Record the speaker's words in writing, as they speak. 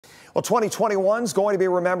Well, 2021 is going to be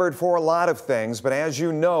remembered for a lot of things, but as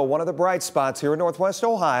you know, one of the bright spots here in Northwest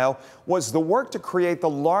Ohio was the work to create the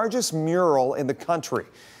largest mural in the country.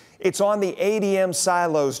 It's on the ADM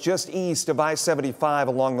silos just east of I-75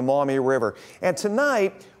 along the Maumee River. And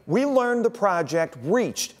tonight, we learned the project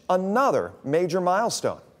reached another major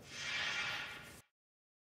milestone.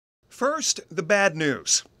 First, the bad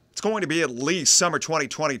news. It's going to be at least summer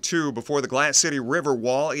 2022 before the Glass City River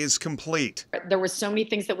wall is complete. There were so many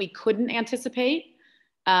things that we couldn't anticipate.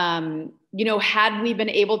 Had we been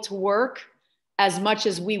able to work as much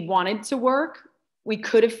as we wanted to work, we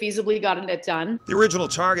could have feasibly gotten it done. The original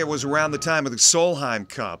target was around the time of the Solheim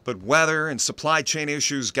Cup, but weather and supply chain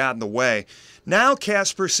issues got in the way. Now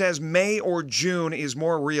Casper says May or June is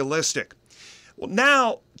more realistic. Well,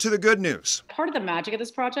 now to the good news. Part of the magic of this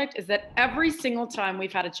project is that every single time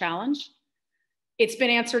we've had a challenge, it's been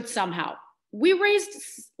answered somehow. We raised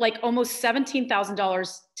like almost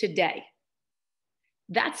 $17,000 today.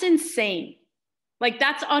 That's insane. Like,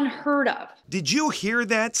 that's unheard of. Did you hear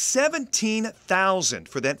that? $17,000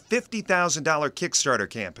 for that $50,000 Kickstarter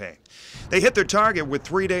campaign. They hit their target with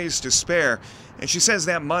 3 days to spare, and she says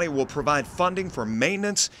that money will provide funding for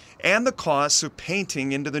maintenance and the costs of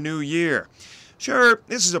painting into the new year. Sure,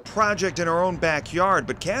 this is a project in our own backyard,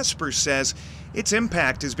 but Casper says its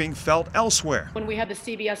impact is being felt elsewhere. When we had the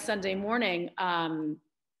CBS Sunday Morning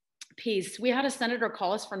piece, we had a senator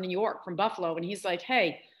call us from New York, from Buffalo, and he's like,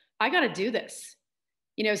 hey, I got to do this.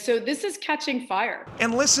 So this is catching fire.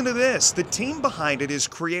 And listen to this. The team behind it is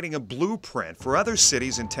creating a blueprint for other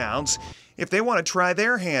cities and towns if they want to try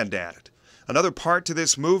their hand at it. Another part to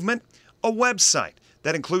this movement, a website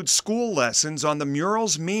that includes school lessons on the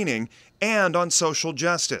mural's meaning and on social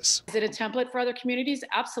justice. Is it a template for other communities?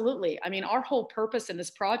 Absolutely. I mean, our whole purpose in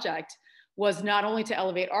this project was not only to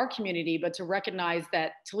elevate our community, but to recognize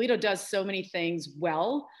that Toledo does so many things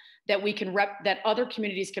well that that other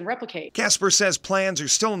communities can replicate. Casper says plans are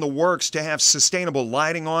still in the works to have sustainable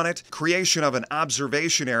lighting on it, creation of an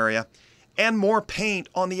observation area, and more paint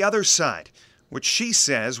on the other side, which she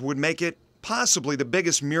says would make it possibly the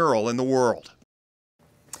biggest mural in the world.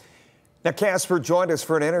 Now, Casper joined us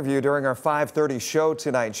for an interview during our 5:30 show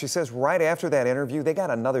tonight. She says right after that interview, they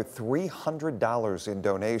got another $300 in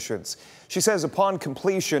donations. She says upon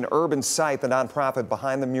completion, Urban Sight, the nonprofit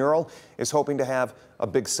behind the mural, is hoping to have a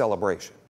big celebration.